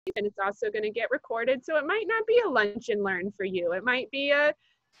and it's also going to get recorded. So it might not be a lunch and learn for you. It might be a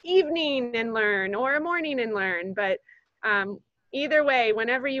evening and learn or a morning and learn. But either way,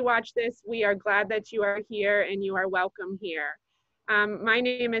 whenever you watch this, we are glad that you are here and you are welcome here. My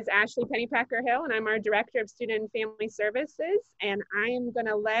name is Ashley Pennypacker Hill, and I'm our Director of Student and Family Services, and I am going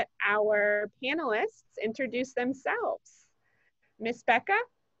to let our panelists introduce themselves. Miss Becca?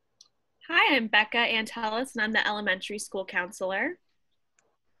 Hi, I'm Becca Antelis, and I'm the elementary school counselor.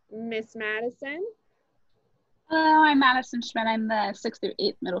 Miss Madison? Hello, I'm Madison Schmidt. I'm the 6th through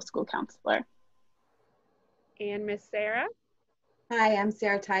 8th middle school counselor. And Miss Sarah? Hi, I'm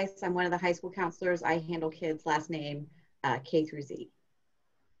Sarah Tice. I'm one of the high school counselors. I handle kids' last name K through Z.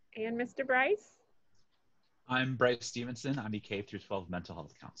 And Mr. Bryce? I'm Bryce Stevenson. I'm the K through 12 mental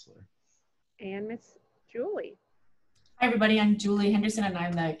health counselor. And Miss Julie? Hi everybody, I'm Julie Henderson and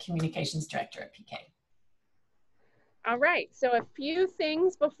I'm the communications director at PK. All right, so a few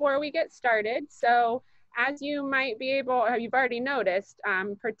things before we get started. So as you might be able, you've already noticed,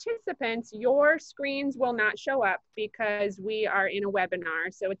 participants, your screens will not show up because we are in a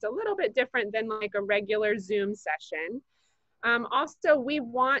webinar. So it's a little bit different than like a regular Zoom session. Also, we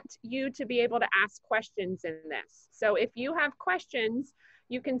want you to be able to ask questions in this. So if you have questions,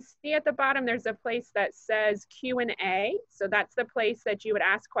 you can see at the bottom, there's a place that says Q&A. So that's the place that you would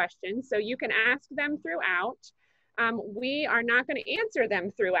ask questions. So you can ask them throughout. We are not going to answer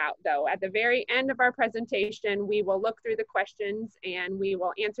them throughout though. At the very end of our presentation, we will look through the questions and we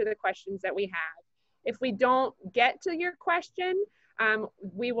will answer the questions that we have. If we don't get to your question,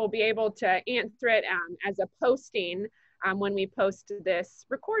 we will be able to answer it as a posting when we post this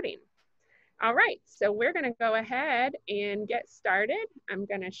recording. All right, so we're gonna go ahead and get started. I'm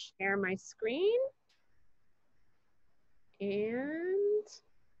gonna share my screen. And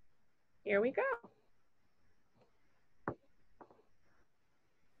here we go.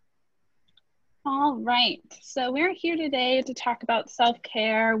 All right, so we're here today to talk about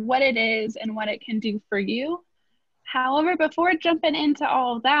self-care, what it is and what it can do for you. However, before jumping into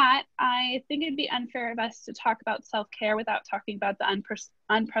all of that, I think it'd be unfair of us to talk about self-care without talking about the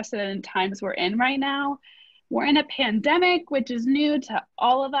unprecedented times we're in right now. We're in a pandemic, which is new to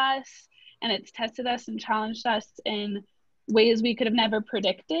all of us, and it's tested us and challenged us in ways we could have never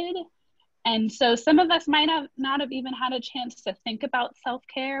predicted. And so some of us might not have even had a chance to think about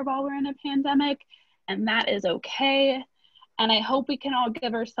self-care while we're in a pandemic, and that is okay. And I hope we can all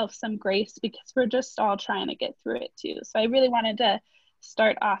give ourselves some grace because we're just all trying to get through it too. So I really wanted to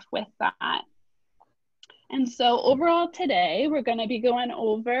start off with that. And so overall today, we're going to be going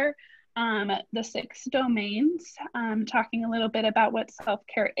over the 6 domains, talking a little bit about what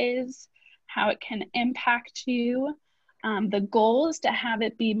self-care is, how it can impact you. The goal is to have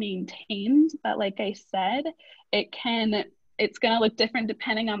it be maintained, but like I said, it's going to look different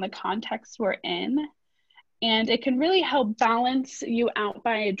depending on the context we're in. And it can really help balance you out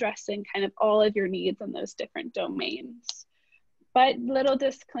by addressing kind of all of your needs in those different domains. But little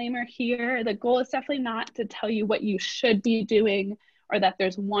disclaimer here, the goal is definitely not to tell you what you should be doing or that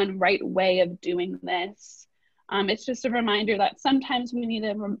there's one right way of doing this. It's just a reminder that sometimes we need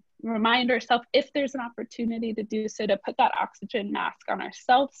to remind ourselves, if there's an opportunity to do so, to put that oxygen mask on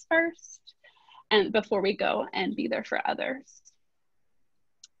ourselves first and before we go and be there for others.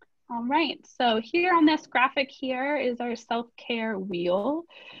 All right, so here on this graphic here is our self-care wheel.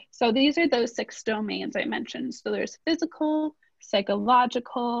 So these are those 6 domains I mentioned. So there's physical,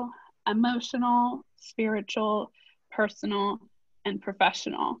 psychological, emotional, spiritual, personal, and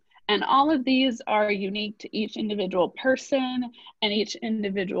professional. And all of these are unique to each individual person and each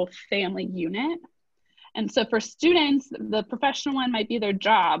individual family unit. And so for students, the professional one might be their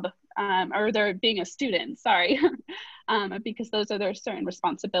job, or they're being a student, sorry, because those are their certain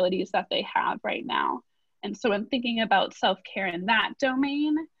responsibilities that they have right now. And so when thinking about self-care in that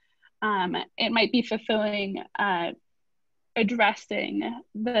domain, it might be fulfilling, addressing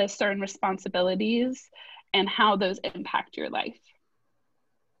the certain responsibilities and how those impact your life.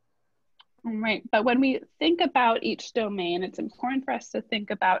 All right, but when we think about each domain, it's important for us to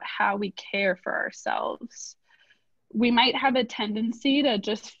think about how we care for ourselves. We might have a tendency to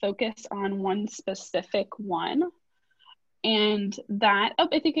just focus on one specific one. And that, oh,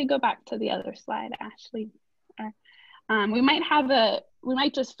 if you could go back to the other slide, Ashley. We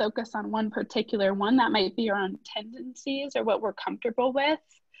might just focus on one particular one. That might be our own tendencies or what we're comfortable with.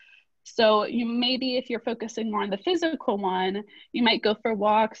 So you maybe if you're focusing more on the physical one, you might go for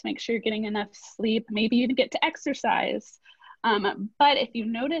walks, make sure you're getting enough sleep, maybe even get to exercise. But if you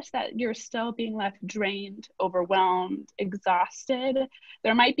notice that you're still being left drained, overwhelmed, exhausted,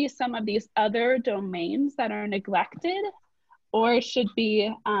 there might be some of these other domains that are neglected or should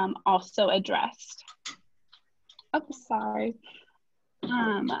be also addressed. Oh, sorry.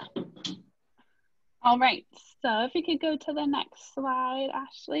 All right, so if you could go to the next slide,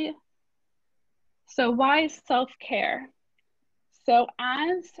 Ashley. So why self-care? So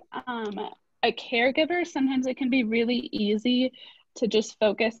as a caregiver, sometimes it can be really easy to just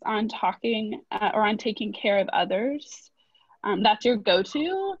focus on talking or on taking care of others. That's your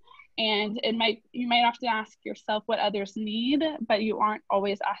go-to, and you might have to ask yourself what others need, but you aren't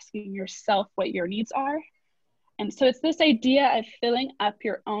always asking yourself what your needs are. And so it's this idea of filling up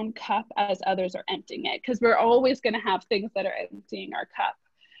your own cup as others are emptying it, because we're always going to have things that are emptying our cup.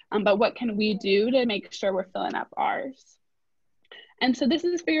 But what can we do to make sure we're filling up ours? And so this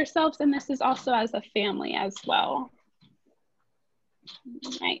is for yourselves, and this is also as a family as well.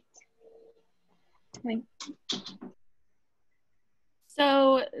 Right.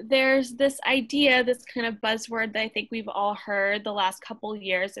 So there's this idea, this kind of buzzword that I think we've all heard the last couple of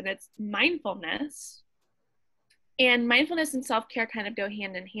years, and it's mindfulness. And mindfulness and self-care kind of go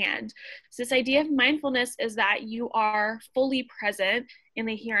hand in hand. So this idea of mindfulness is that you are fully present in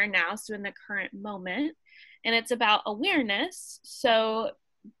the here and now, so in the current moment. And it's about awareness. So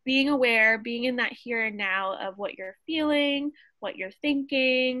being aware, being in that here and now of what you're feeling, what you're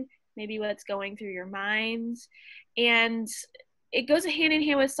thinking, maybe what's going through your mind. And it goes hand in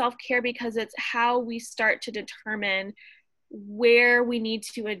hand with self-care because it's how we start to determine where we need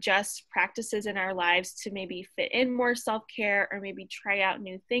to adjust practices in our lives to maybe fit in more self-care or maybe try out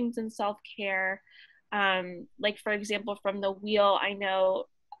new things in self-care. Like for example, from the wheel, I know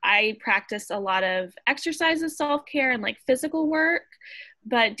I practice a lot of exercises, self-care, and like physical work,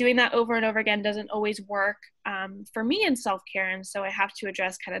 but doing that over and over again doesn't always work for me in self-care. And so I have to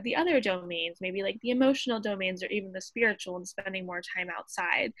address kind of the other domains, maybe like the emotional domains or even the spiritual, and spending more time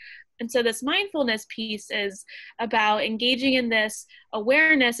outside. And so this mindfulness piece is about engaging in this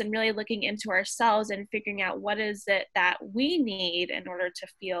awareness and really looking into ourselves and figuring out what is it that we need in order to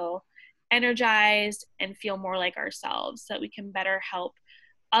feel energized and feel more like ourselves, so that we can better help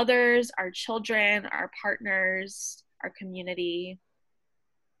others, our children, our partners, our community.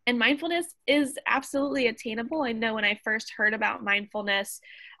 And mindfulness is absolutely attainable. I know when I first heard about mindfulness,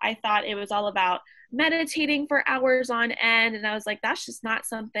 I thought it was all about meditating for hours on end. And I was like, that's just not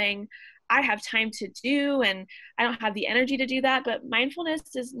something I have time to do. And I don't have the energy to do that. But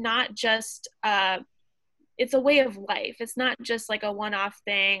mindfulness is not just it's a way of life. It's not just like a one-off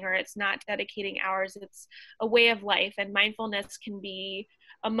thing, or it's not dedicating hours. It's a way of life. And mindfulness can be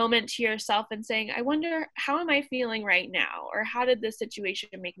a moment to yourself and saying, I wonder, how am I feeling right now? Or how did this situation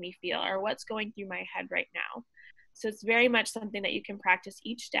make me feel? Or what's going through my head right now? So it's very much something that you can practice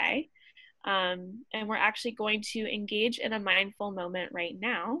each day. And we're actually going to engage in a mindful moment right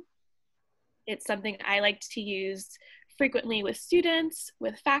now. It's something I like to use frequently with students,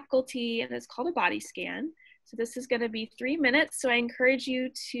 with faculty, and it's called a body scan. So this is going to be 3 minutes. So I encourage you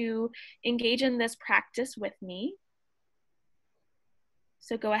to engage in this practice with me.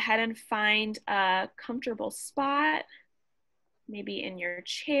 So go ahead and find a comfortable spot, maybe in your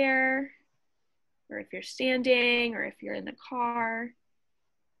chair, or if you're standing, or if you're in the car.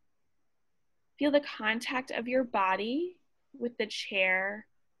 Feel the contact of your body with the chair,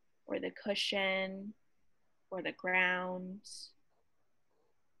 or the cushion, or the ground.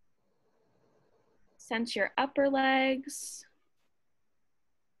 Sense your upper legs,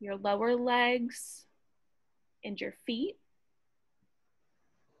 your lower legs, and your feet.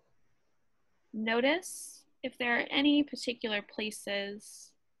 Notice if there are any particular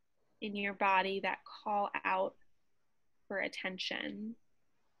places in your body that call out for attention.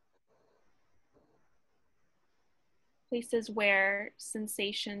 Places where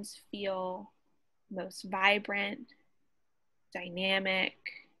sensations feel most vibrant, dynamic,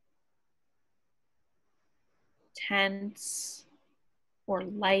 tense, or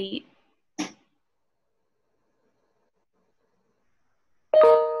light.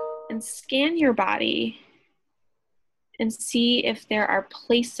 And scan your body and see if there are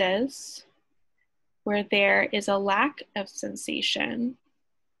places where there is a lack of sensation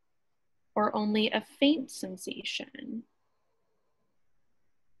or only a faint sensation.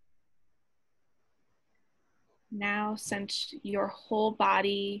 Now sense your whole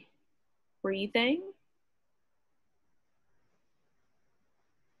body breathing.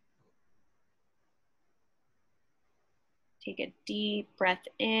 Take a deep breath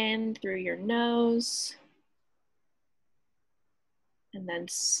in through your nose, and then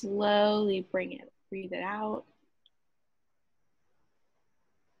slowly breathe it out.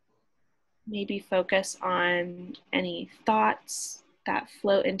 Maybe focus on any thoughts that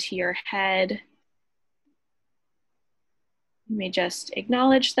float into your head. You may just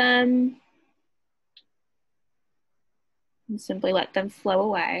acknowledge them and simply let them flow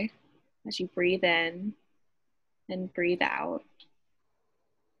away as you breathe in and breathe out.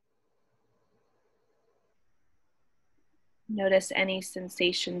 Notice any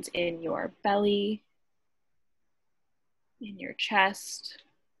sensations in your belly, in your chest,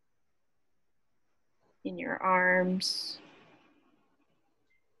 in your arms,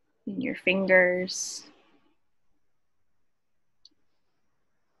 in your fingers.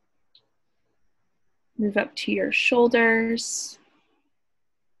 Move up to your shoulders,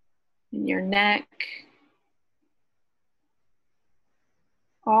 in your neck,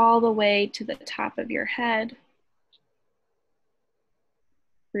 all the way to the top of your head.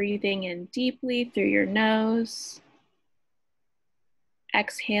 Breathing in deeply through your nose,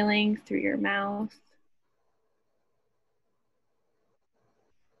 exhaling through your mouth.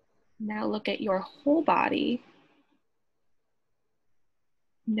 Now look at your whole body.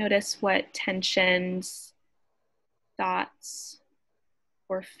 Notice what tensions, thoughts,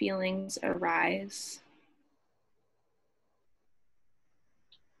 or feelings arise.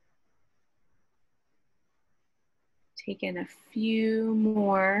 Take in a few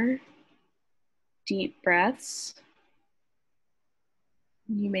more deep breaths.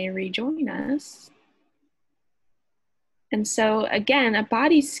 You may rejoin us. And so again, a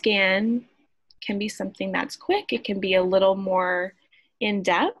body scan can be something that's quick. It can be a little more in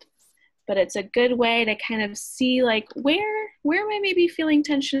depth, but it's a good way to kind of see like where am I maybe feeling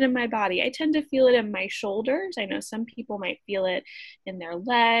tension in my body? I tend to feel it in my shoulders. I know some people might feel it in their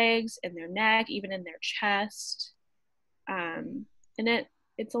legs, in their neck, even in their chest. And it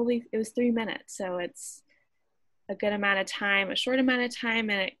was 3 minutes, so it's a good amount of time, a short amount of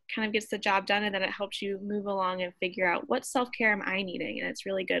time, and it kind of gets the job done, and then it helps you move along and figure out what self-care am I needing, and it's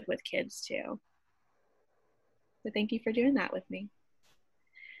really good with kids too. So thank you for doing that with me.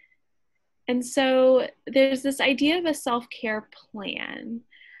 And so there's this idea of a self-care plan.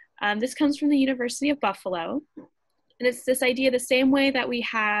 This comes from the University of Buffalo, and it's this idea the same way that we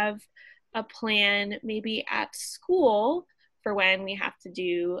have a plan maybe at school for when we have to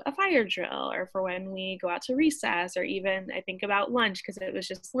do a fire drill, or for when we go out to recess, or even I think about lunch because it was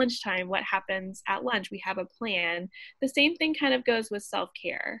just lunchtime. What happens at lunch? We have a plan. The same thing kind of goes with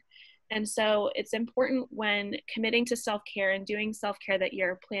self-care. And so it's important when committing to self-care and doing self-care that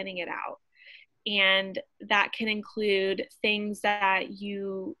you're planning it out. And that can include things that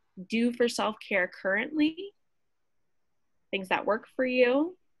you do for self-care currently, things that work for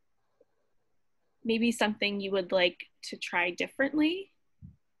you, maybe something you would like to try differently.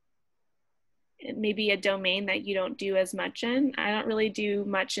 It may be a domain that you don't do as much in. I don't really do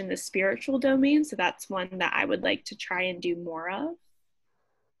much in the spiritual domain, so that's one that I would like to try and do more of.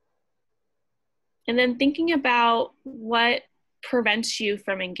 And then thinking about what prevents you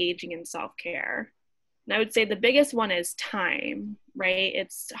from engaging in self-care. And I would say the biggest one is time, right?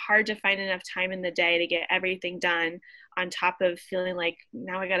 It's hard to find enough time in the day to get everything done, on top of feeling like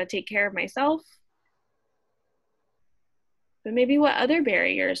now I got to take care of myself. But maybe what other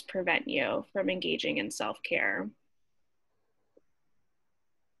barriers prevent you from engaging in self-care?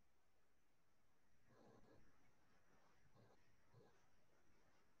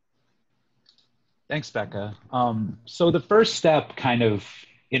 Thanks, Becca. So the first step kind of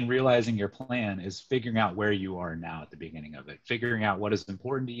in realizing your plan is figuring out where you are now at the beginning of it, figuring out what is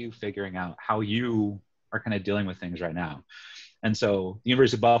important to you, figuring out how you are kind of dealing with things right now. And so the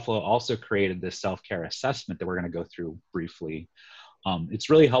University of Buffalo also created this self-care assessment that we're going to go through briefly. It's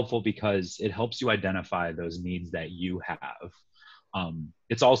really helpful because it helps you identify those needs that you have.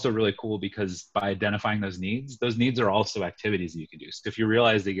 It's also really cool because by identifying those needs are also activities that you can do. So if you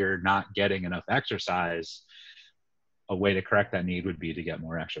realize that you're not getting enough exercise, a way to correct that need would be to get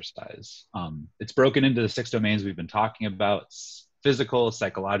more exercise. It's broken into the 6 domains we've been talking about: physical,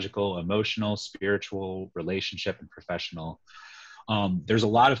 psychological, emotional, spiritual, relationship, and professional. There's a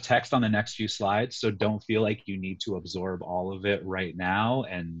lot of text on the next few slides, so don't feel like you need to absorb all of it right now,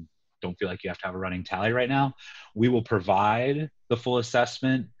 and don't feel like you have to have a running tally right now. We will provide the full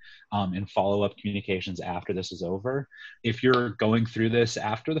assessment and follow-up communications after this is over. If you're going through this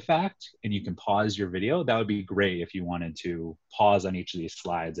after the fact and you can pause your video, that would be great if you wanted to pause on each of these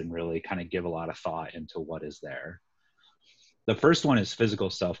slides and really kind of give a lot of thought into what is there. The first one is physical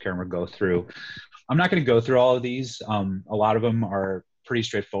self-care, and we'll go through. I'm not going to go through all of these. A lot of them are pretty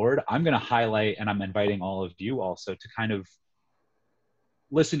straightforward. I'm going to highlight, and I'm inviting all of you also to kind of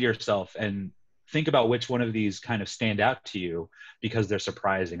listen to yourself and think about which one of these kind of stand out to you because they're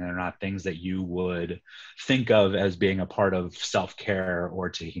surprising and they're not things that you would think of as being a part of self-care or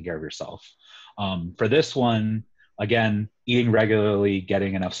taking care of yourself. For this one, Again, eating regularly,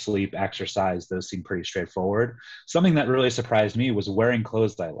 getting enough sleep, exercise, those seem pretty straightforward. Something that really surprised me was wearing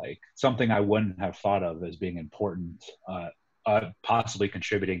clothes I like, something I wouldn't have thought of as being important, possibly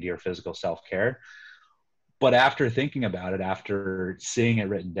contributing to your physical self-care. But after thinking about it, after seeing it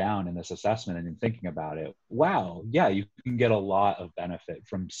written down in this assessment and thinking about it, wow, yeah, you can get a lot of benefit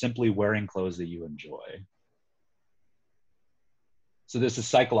from simply wearing clothes that you enjoy. So this is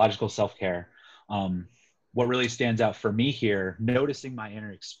psychological self-care. What really stands out for me here, noticing my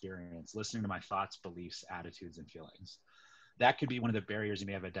inner experience, listening to my thoughts, beliefs, attitudes, and feelings. That could be one of the barriers you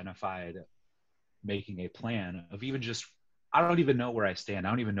may have identified making a plan of even just, I don't even know where I stand.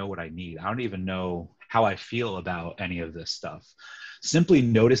 I don't even know what I need. I don't even know how I feel about any of this stuff. Simply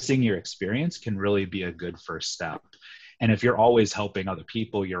noticing your experience can really be a good first step. And if you're always helping other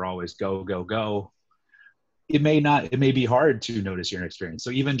people, you're always go, go, go, it may be hard to notice your experience.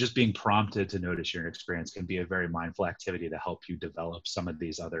 So even just being prompted to notice your experience can be a very mindful activity to help you develop some of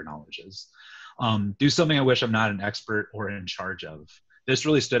these other knowledges. Do something I wish I'm not an expert or in charge of. This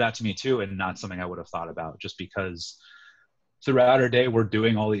really stood out to me too, and not something I would have thought about, just because throughout our day, we're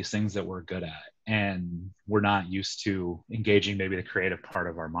doing all these things that we're good at, and we're not used to engaging maybe the creative part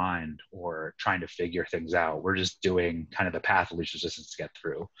of our mind or trying to figure things out. We're just doing kind of the path of least resistance to get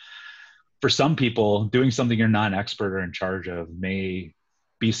through. For some people, doing something you're not an expert or in charge of may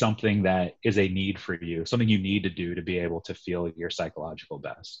be something that is a need for you, something you need to do to be able to feel your psychological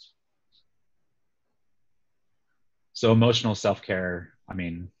best. So emotional self-care, I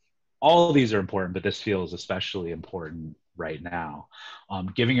mean, all of these are important, but this feels especially important right now.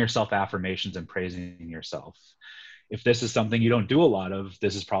 Giving yourself affirmations and praising yourself. If this is something you don't do a lot of,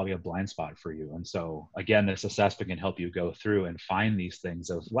 this is probably a blind spot for you. And so again, this assessment can help you go through and find these things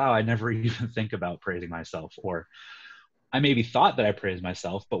of, wow, I never even think about praising myself, or I maybe thought that I praised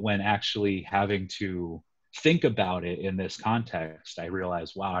myself, but when actually having to think about it in this context, I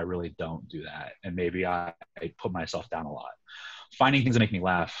realized, wow, I really don't do that. And maybe I put myself down a lot. Finding things that make me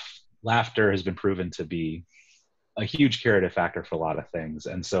laugh. Laughter has been proven to be a huge curative factor for a lot of things.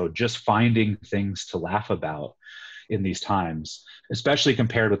 And so just finding things to laugh about in these times, especially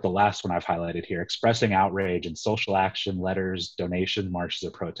compared with the last one I've highlighted here, expressing outrage and social action, letters, donation, marches,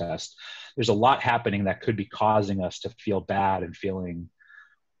 or protests. There's a lot happening that could be causing us to feel bad and feeling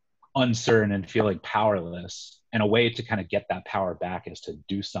uncertain and feeling powerless. And a way to kind of get that power back is to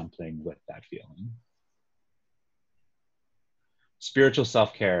do something with that feeling. Spiritual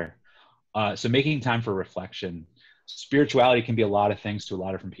self-care. So making time for reflection. Spirituality can be a lot of things to a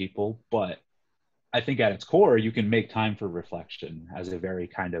lot of different people, but I think at its core, you can make time for reflection as a very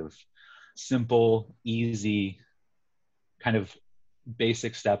kind of simple, easy, kind of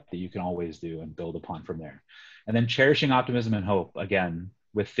basic step that you can always do and build upon from there. And then cherishing optimism and hope. Again,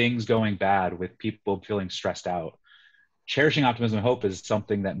 with things going bad, with people feeling stressed out, cherishing optimism and hope is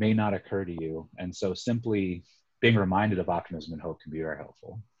something that may not occur to you. And so simply being reminded of optimism and hope can be very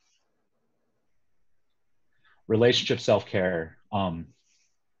helpful. Relationship self-care.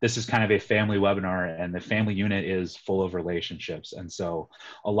 This is kind of a family webinar, and the family unit is full of relationships. And so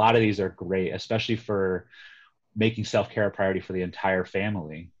a lot of these are great, especially for making self-care a priority for the entire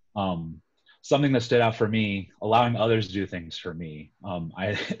family. Something that stood out for me, allowing others to do things for me.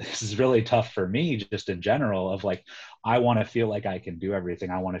 This is really tough for me just in general of like, I want to feel like I can do everything.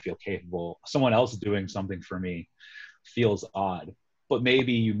 I want to feel capable. Someone else doing something for me feels odd, but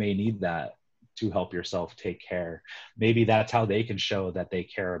maybe you may need that to help yourself take care. Maybe that's how they can show that they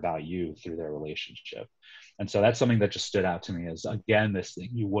care about you through their relationship. And so that's something that just stood out to me as, again, this thing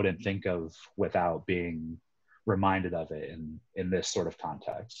you wouldn't think of without being reminded of it in this sort of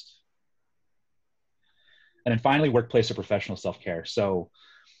context. And then finally, workplace or professional self-care. So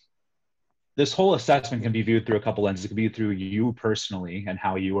this whole assessment can be viewed through a couple lenses. It can be viewed through you personally and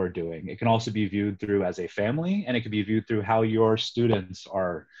how you are doing. It can also be viewed through as a family, and it can be viewed through how your students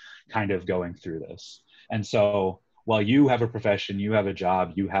are kind of going through this. And so while you have a profession, you have a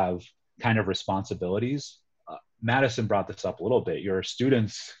job, you have kind of responsibilities, Madison brought this up a little bit. Your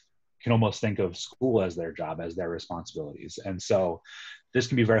students can almost think of school as their job, as their responsibilities. And so this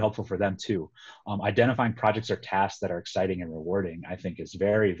can be very helpful for them too. Identifying projects or tasks that are exciting and rewarding, I think is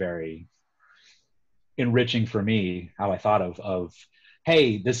very, very enriching for me, how I thought of,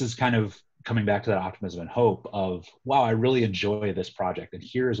 hey, this is kind of coming back to that optimism and hope of, wow, I really enjoy this project, and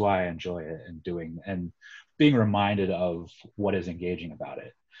here's why I enjoy it, and doing, and being reminded of what is engaging about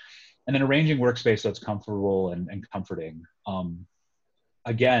it. And then arranging workspace so it's comfortable and comforting.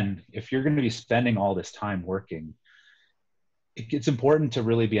 Again, if you're going to be spending all this time working, it's important to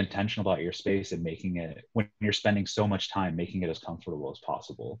really be intentional about your space and making it, when you're spending so much time, making it as comfortable as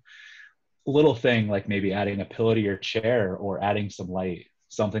possible. little thing like maybe adding a pillow to your chair or adding some light,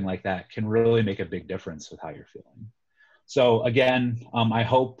 something like that, can really make a big difference with how you're feeling. So again, I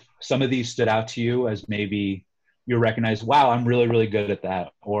hope some of these stood out to you as maybe you recognize, wow, I'm really, really good at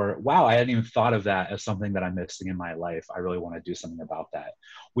that. Or wow, I hadn't even thought of that as something that I'm missing in my life. I really want to do something about that.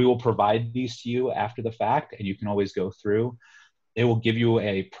 We will provide these to you after the fact, and you can always go through. It will give you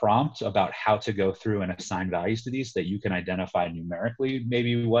a prompt about how to go through and assign values to these so that you can identify numerically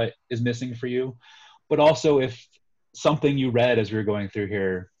maybe what is missing for you. But also if something you read as we were going through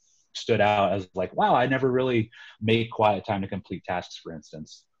here stood out as like, wow, I never really made quiet time to complete tasks, for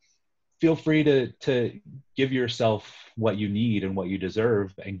instance, feel free to give yourself what you need and what you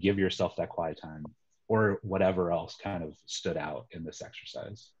deserve and give yourself that quiet time, or whatever else kind of stood out in this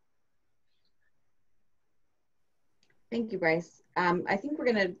exercise. Thank you, Bryce. I think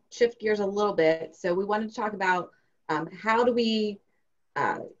we're going to shift gears a little bit. So we wanted to talk about how do we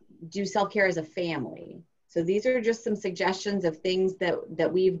do self-care as a family. So these are just some suggestions of things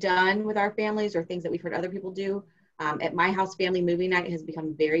that we've done with our families or things that we've heard other people do. At my house, family movie night has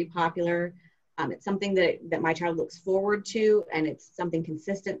become very popular. It's something that my child looks forward to, and it's something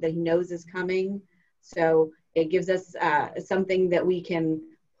consistent that he knows is coming. So it gives us something that we can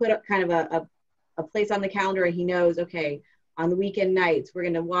put up kind of a place on the calendar, and he knows, okay, on the weekend nights, we're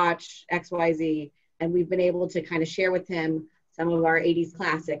going to watch XYZ. And we've been able to kind of share with him some of our 80s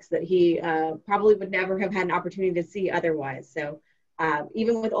classics that he probably would never have had an opportunity to see otherwise. So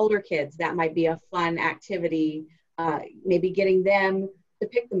even with older kids, that might be a fun activity, maybe getting them to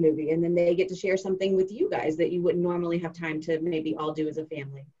pick the movie, and then they get to share something with you guys that you wouldn't normally have time to maybe all do as a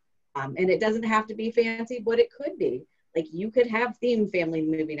family. And it doesn't have to be fancy, but it could be. Like, you could have themed family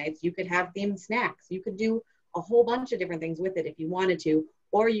movie nights, you could have themed snacks, you could do a whole bunch of different things with it if you wanted to,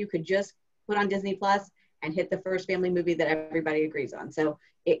 or you could just put on Disney Plus and hit the first family movie that everybody agrees on. So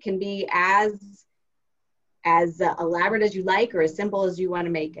it can be as elaborate as you like or as simple as you want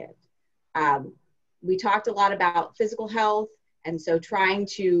to make it. We talked a lot about physical health, and so trying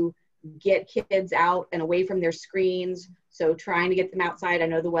to get kids out and away from their screens. So trying to get them outside. I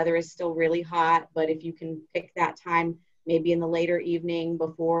know the weather is still really hot, but if you can pick that time, maybe in the later evening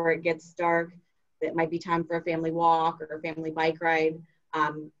before it gets dark, that might be time for a family walk or a family bike ride.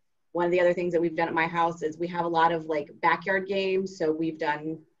 One of the other things that we've done at my house is we have a lot of like backyard games. So we've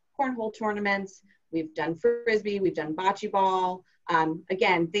done cornhole tournaments, we've done frisbee, we've done bocce ball.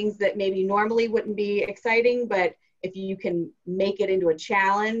 Again, things that maybe normally wouldn't be exciting, but if you can make it into a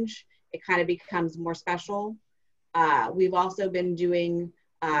challenge, it kind of becomes more special. We've also been doing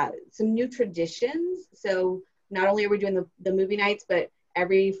some new traditions. So not only are we doing the movie nights, but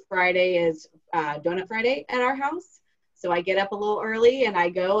every Friday is Donut Friday at our house. So I get up a little early and I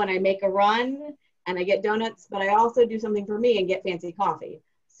go and I make a run and I get donuts, but I also do something for me and get fancy coffee.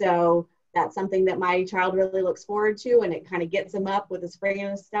 So that's something that my child really looks forward to, and it kind of gets him up with a spring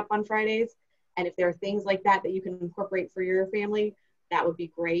and a step on Fridays. And if there are things like that that you can incorporate for your family, that would be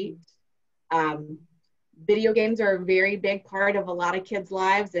great. Video games are a very big part of a lot of kids'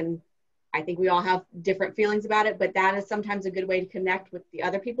 lives, and I think we all have different feelings about it, but that is sometimes a good way to connect with the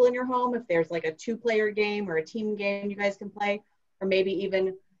other people in your home. If there's like a 2-player game or a team game you guys can play, or maybe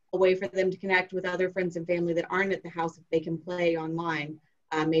even a way for them to connect with other friends and family that aren't at the house if they can play online.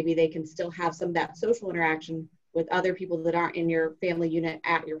 Maybe they can still have some of that social interaction with other people that aren't in your family unit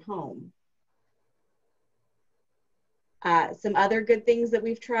at your home. Some other good things that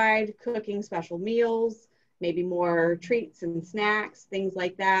we've tried: cooking special meals, maybe more treats and snacks, things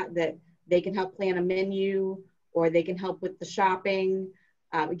like that, that they can help plan a menu, or they can help with the shopping.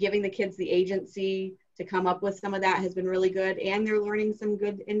 Giving the kids the agency to come up with some of that has been really good, and they're learning some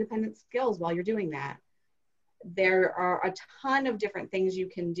good independent skills while you're doing that. There are a ton of different things you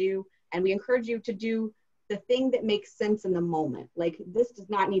can do, and we encourage you to do the thing that makes sense in the moment. Like, this does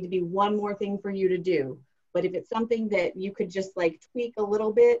not need to be one more thing for you to do, but if it's something that you could just like tweak a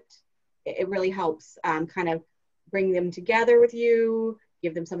little bit, it really helps kind of bring them together with you,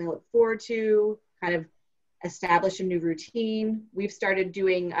 give them something to look forward to, kind of establish a new routine. We've started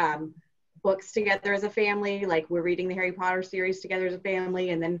doing books together as a family, like we're reading the Harry Potter series together as a family,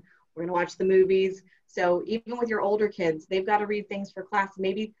 and then we're gonna watch the movies. So even with your older kids, they've got to read things for class.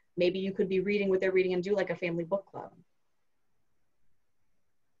 Maybe you could be reading what they're reading and do like a family book club.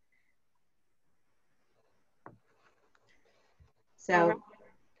 So,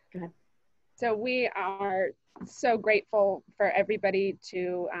 go ahead. So we are so grateful for everybody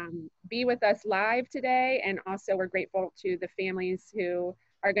to be with us live today. And also we're grateful to the families who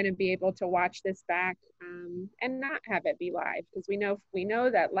are going to be able to watch this back and not have it be live, because we know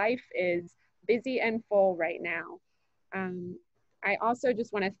that life is busy and full right now. I also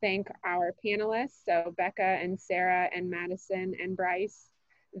just want to thank our panelists, so Becca and Sarah and Madison and Bryce.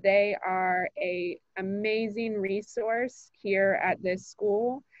 They are an amazing resource here at this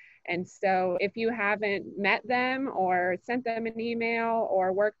school. And so if you haven't met them or sent them an email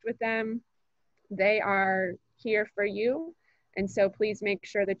or worked with them, they are here for you. And so please make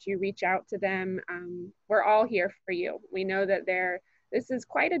sure that you reach out to them. We're all here for you. We know that this is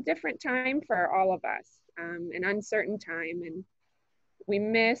quite a different time for all of us, an uncertain time. And we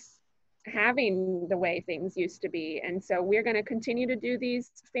miss having the way things used to be. And so we're going to continue to do these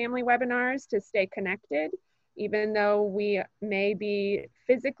family webinars to stay connected, even though we may be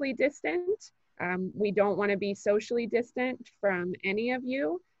physically distant. We don't want to be socially distant from any of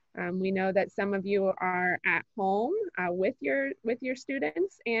you. We know that some of you are at home with your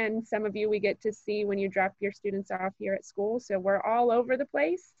students, and some of you we get to see when you drop your students off here at school. So we're all over the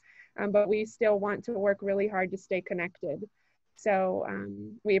place, but we still want to work really hard to stay connected. So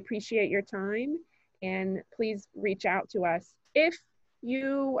we appreciate your time, and please reach out to us. If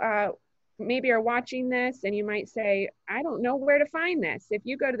you maybe are watching this and you might say, I don't know where to find this. If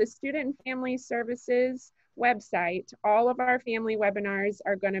you go to the Student and Family Services website, all of our family webinars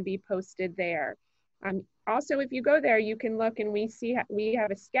are going to be posted there. Also, if you go there, you can look and we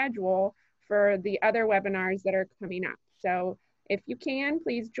have a schedule for the other webinars that are coming up. So if you can,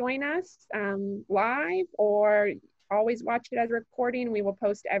 please join us live, or always watch it as a recording. We will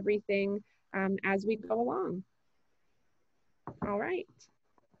post everything as we go along. All right.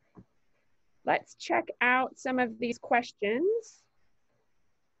 Let's check out some of these questions.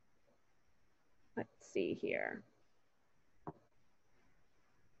 Let's see here.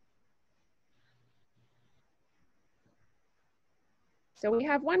 So we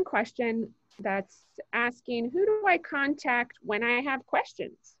have one question that's asking, who do I contact when I have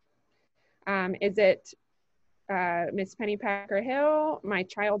questions? Is it Miss Pennypacker Hill, my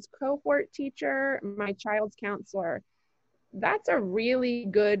child's cohort teacher, my child's counselor? That's a really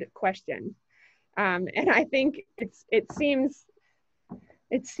good question. And I think it seems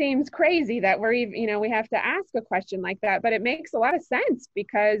crazy that we're even, we have to ask a question like that, but it makes a lot of sense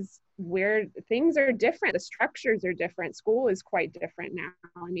because things are different. The structures are different. School is quite different now.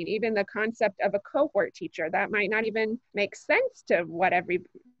 I mean, even the concept of a cohort teacher, that might not even make sense to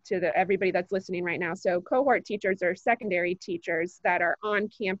everybody that's listening right now. So cohort teachers are secondary teachers that are on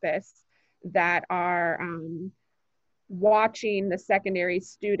campus that are watching the secondary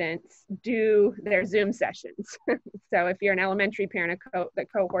students do their Zoom sessions. So if you're an elementary parent, the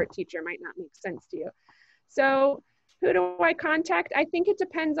cohort teacher might not make sense to you. So who do I contact? I think it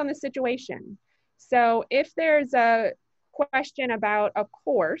depends on the situation. So if there's a question about a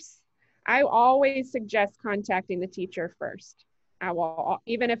course, I always suggest contacting the teacher first. I will,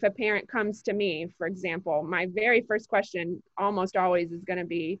 even if a parent comes to me, for example, my very first question almost always is going to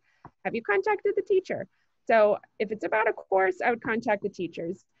be, have you contacted the teacher? So if it's about a course, I would contact the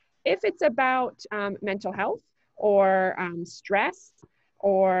teachers. If it's about mental health or stress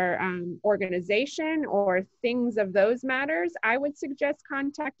or organization or things of those matters, I would suggest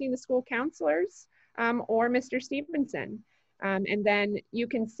contacting the school counselors or Mr. Stevenson. And then you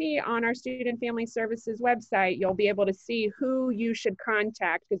can see on our Student Family Services website, you'll be able to see who you should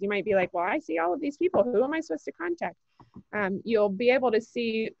contact, because you might be like, well, I see all of these people. Who am I supposed to contact? You'll be able to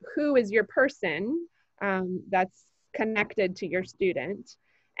see who is your person that's connected to your student.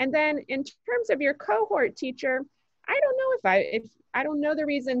 And then in terms of your cohort teacher, I don't know if I don't know the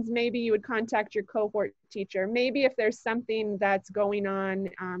reasons maybe you would contact your cohort teacher. Maybe if there's something that's going on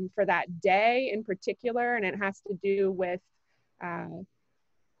for that day in particular, and it has to do with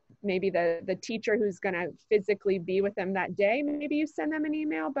maybe the teacher who's going to physically be with them that day, maybe you send them an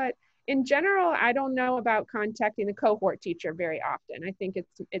email. But in general, I don't know about contacting the cohort teacher very often. I think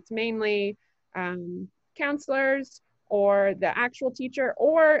it's mainly counselors or the actual teacher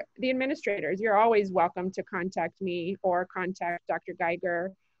or the administrators. You're always welcome to contact me or contact Dr.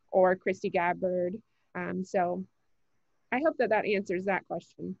 Geiger or Christy Gabbard. So I hope that answers that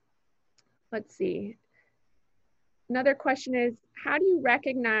question. Let's see. Another question is, how do you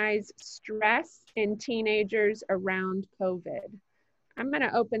recognize stress in teenagers around COVID? I'm going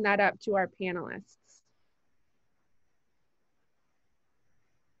to open that up to our panelists.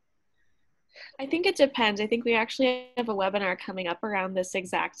 I think it depends. I think we actually have a webinar coming up around this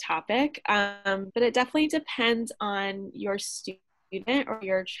exact topic, but it definitely depends on your student or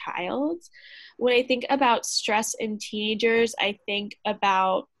your child. When I think about stress in teenagers, I think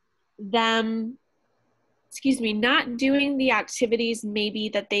about them, not doing the activities maybe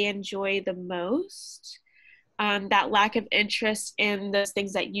that they enjoy the most, that lack of interest in those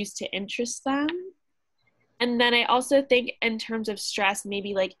things that used to interest them. And then I also think in terms of stress,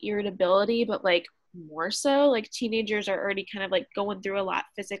 maybe like irritability, but like more so, like teenagers are already kind of like going through a lot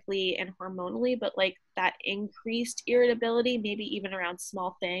physically and hormonally, but like that increased irritability, maybe even around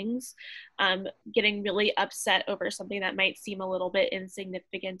small things, getting really upset over something that might seem a little bit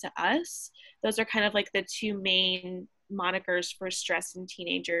insignificant to us. Those are kind of like the two main monikers for stress in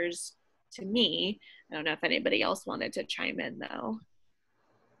teenagers to me. I don't know if anybody else wanted to chime in though.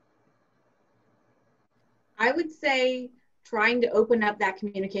 I would say trying to open up that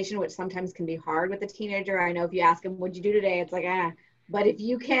communication, which sometimes can be hard with a teenager. I know if you ask them, what'd you do today? It's like, but if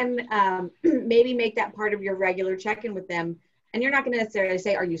you can maybe make that part of your regular check-in with them, and you're not going to necessarily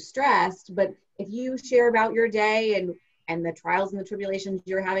say, are you stressed? But if you share about your day and the trials and the tribulations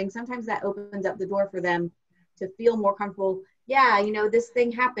you're having, sometimes that opens up the door for them to feel more comfortable. Yeah, you know, this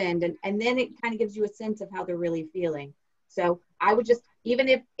thing happened. And then it kind of gives you a sense of how they're really feeling. So I would just,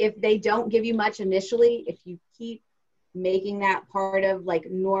 even if they don't give you much initially, if you keep making that part of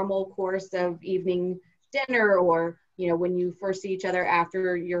like normal course of evening dinner, or, you know, when you first see each other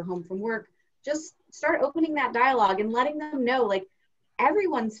after you're home from work, just start opening that dialogue and letting them know, like,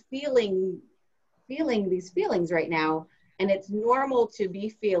 everyone's feeling these feelings right now. And it's normal to be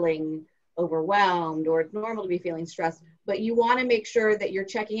feeling overwhelmed, or it's normal to be feeling stressed, but you want to make sure that you're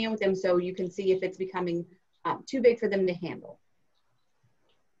checking in with them so you can see if it's becoming too big for them to handle.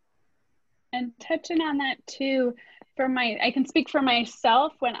 And touching on that too, I can speak for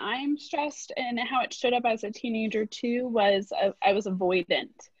myself when I'm stressed, and how it showed up as a teenager too was I was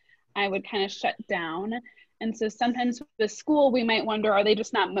avoidant. I would kind of shut down. And so sometimes with school, we might wonder, are they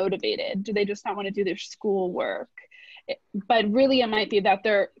just not motivated? Do they just not want to do their schoolwork? But really it might be that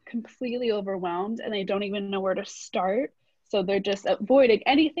they're completely overwhelmed and they don't even know where to start. So they're just avoiding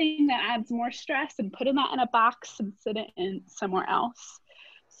anything that adds more stress and putting that in a box and sit it in somewhere else.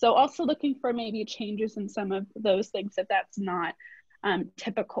 So also looking for maybe changes in some of those things if that's not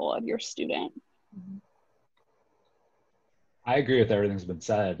typical of your student. I agree with everything that's been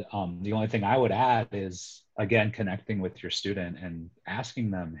said. The only thing I would add is, again, connecting with your student and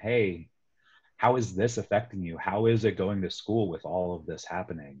asking them, hey, how is this affecting you? How is it going to school with all of this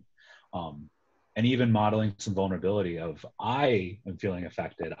happening? And even modeling some vulnerability of, I am feeling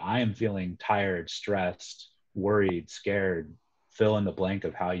affected. I am feeling tired, stressed, worried, scared. Fill in the blank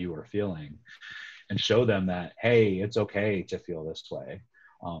of how you are feeling, and show them that, hey, it's okay to feel this way.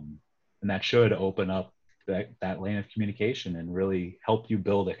 And that should open up that lane of communication and really help you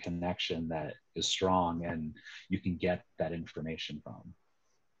build a connection that is strong and you can get that information from.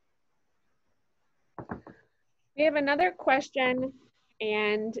 We have another question,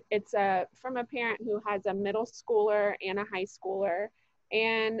 and it's from a parent who has a middle schooler and a high schooler,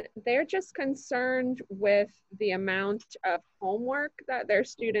 and they're just concerned with the amount of homework that their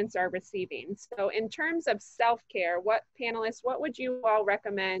students are receiving. So in terms of self-care, what would you all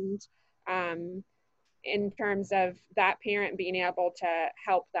recommend in terms of that parent being able to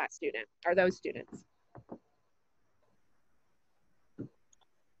help that student or those students?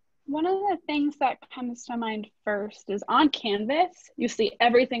 One of the things that comes to mind first is on Canvas, you see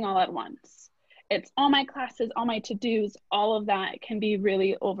everything all at once. It's all my classes, all my to-dos, all of that can be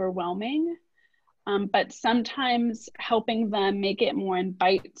really overwhelming. But sometimes helping them make it more in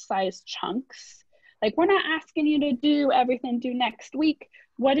bite-sized chunks. Like, we're not asking you to do everything due next week.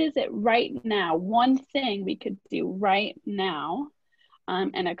 What is it right now? One thing we could do right now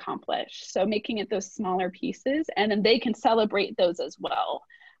and accomplish. So making it those smaller pieces, and then they can celebrate those as well,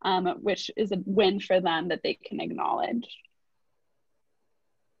 which is a win for them that they can acknowledge.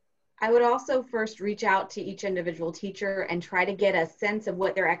 I would also first reach out to each individual teacher and try to get a sense of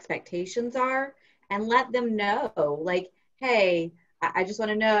what their expectations are, and let them know, like, hey, I just want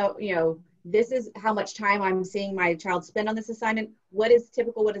to know, you know, this is how much time I'm seeing my child spend on this assignment. What is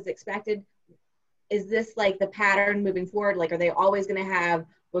typical? What is expected? Is this like the pattern moving forward? Like, are they always going to have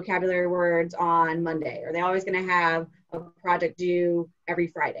vocabulary words on Monday? Are they always going to have a project due every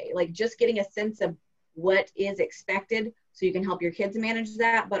Friday? Like, just getting a sense of what is expected so you can help your kids manage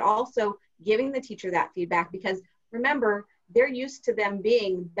that, but also giving the teacher that feedback, because remember, they're used to them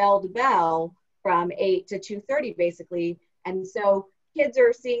being bell to bell from 8 to 2:30 basically. And so kids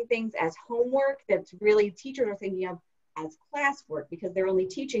are seeing things as homework that's really teachers are thinking of as classwork, because they're only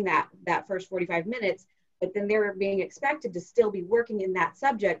teaching that first 45 minutes, but then they're being expected to still be working in that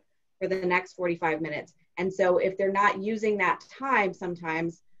subject for the next 45 minutes. And so if they're not using that time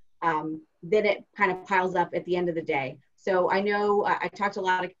sometimes, then it kind of piles up at the end of the day. So I know I talked to a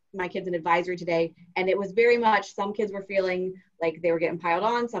lot of my kids in advisory today, and it was very much, some kids were feeling like they were getting piled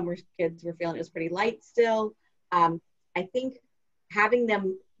on, kids were feeling it was pretty light still. I think having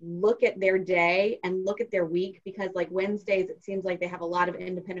them look at their day and look at their week, because like Wednesdays, it seems like they have a lot of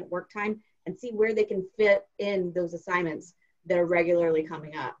independent work time, and see where they can fit in those assignments that are regularly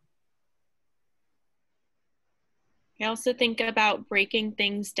coming up. I also think about breaking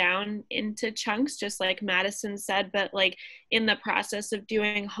things down into chunks, just like Madison said, but like in the process of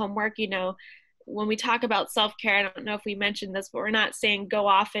doing homework, you know, when we talk about self-care, I don't know if we mentioned this, but we're not saying go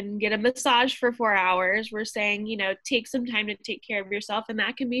off and get a massage for 4 hours. We're saying, you know, take some time to take care of yourself, and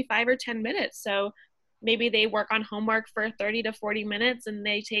that can be 5 or 10 minutes. So maybe they work on homework for 30 to 40 minutes and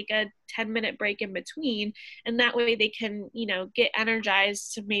they take a 10-minute break in between, and that way they can, you know, get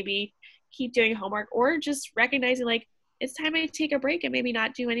energized to maybe keep doing homework, or just recognizing like it's time I take a break and maybe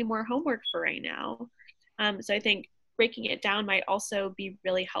not do any more homework for right now. So I think breaking it down might also be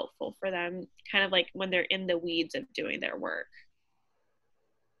really helpful for them, kind of like when they're in the weeds of doing their work.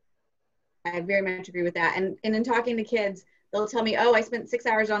 I very much agree with that. And in talking to kids, they'll tell me, oh, I spent 6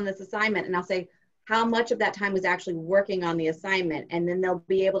 hours on this assignment. And I'll say, how much of that time was actually working on the assignment? And then they'll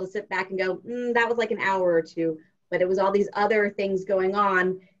be able to sit back and go, that was like an hour or two, but it was all these other things going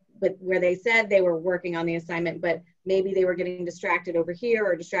on, but where they said they were working on the assignment, but maybe they were getting distracted over here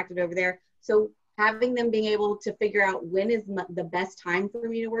or distracted over there. So having them being able to figure out when is the best time for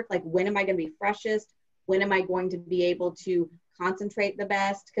me to work, like when am I going to be freshest? When am I going to be able to concentrate the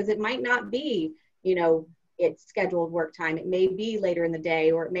best? Because it might not be, you know, it's scheduled work time. It may be later in the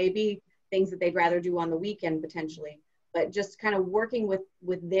day, or it may be things that they'd rather do on the weekend potentially. But just kind of working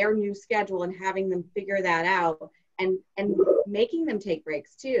with their new schedule and having them figure that out, and making them take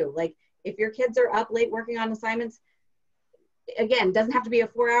breaks too. Like if your kids are up late working on assignments, again, doesn't have to be a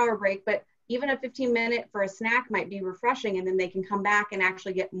 4-hour break, but even a 15-minute for a snack might be refreshing, and then they can come back and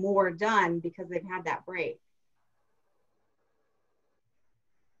actually get more done because they've had that break.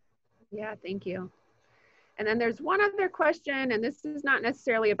 Yeah, thank you. And then there's one other question, and this is not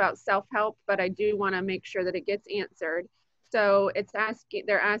necessarily about self-help, but I do want to make sure that it gets answered. So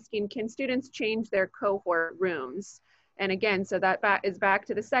they're asking, can students change their cohort rooms? And again, so that is back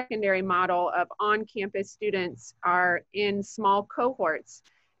to the secondary model of on-campus students are in small cohorts.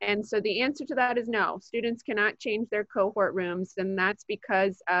 And so the answer to that is no, students cannot change their cohort rooms, and that's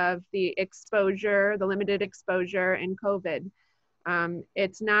because of the exposure, the limited exposure in COVID.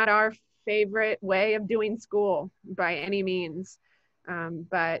 It's not our favorite way of doing school by any means,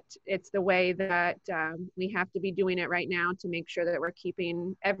 but it's the way that we have to be doing it right now to make sure that we're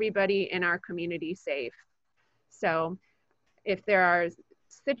keeping everybody in our community safe. So if there are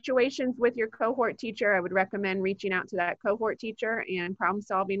situations with your cohort teacher, I would recommend reaching out to that cohort teacher and problem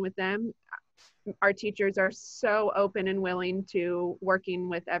solving with them. Our teachers are so open and willing to working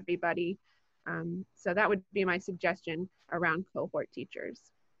with everybody. So that would be my suggestion around cohort teachers.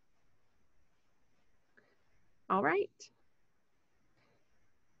 All right.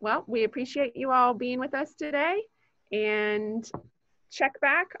 Well, we appreciate you all being with us today, and check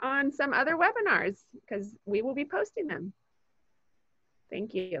back on some other webinars because we will be posting them.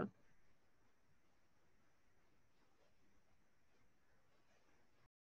 Thank you.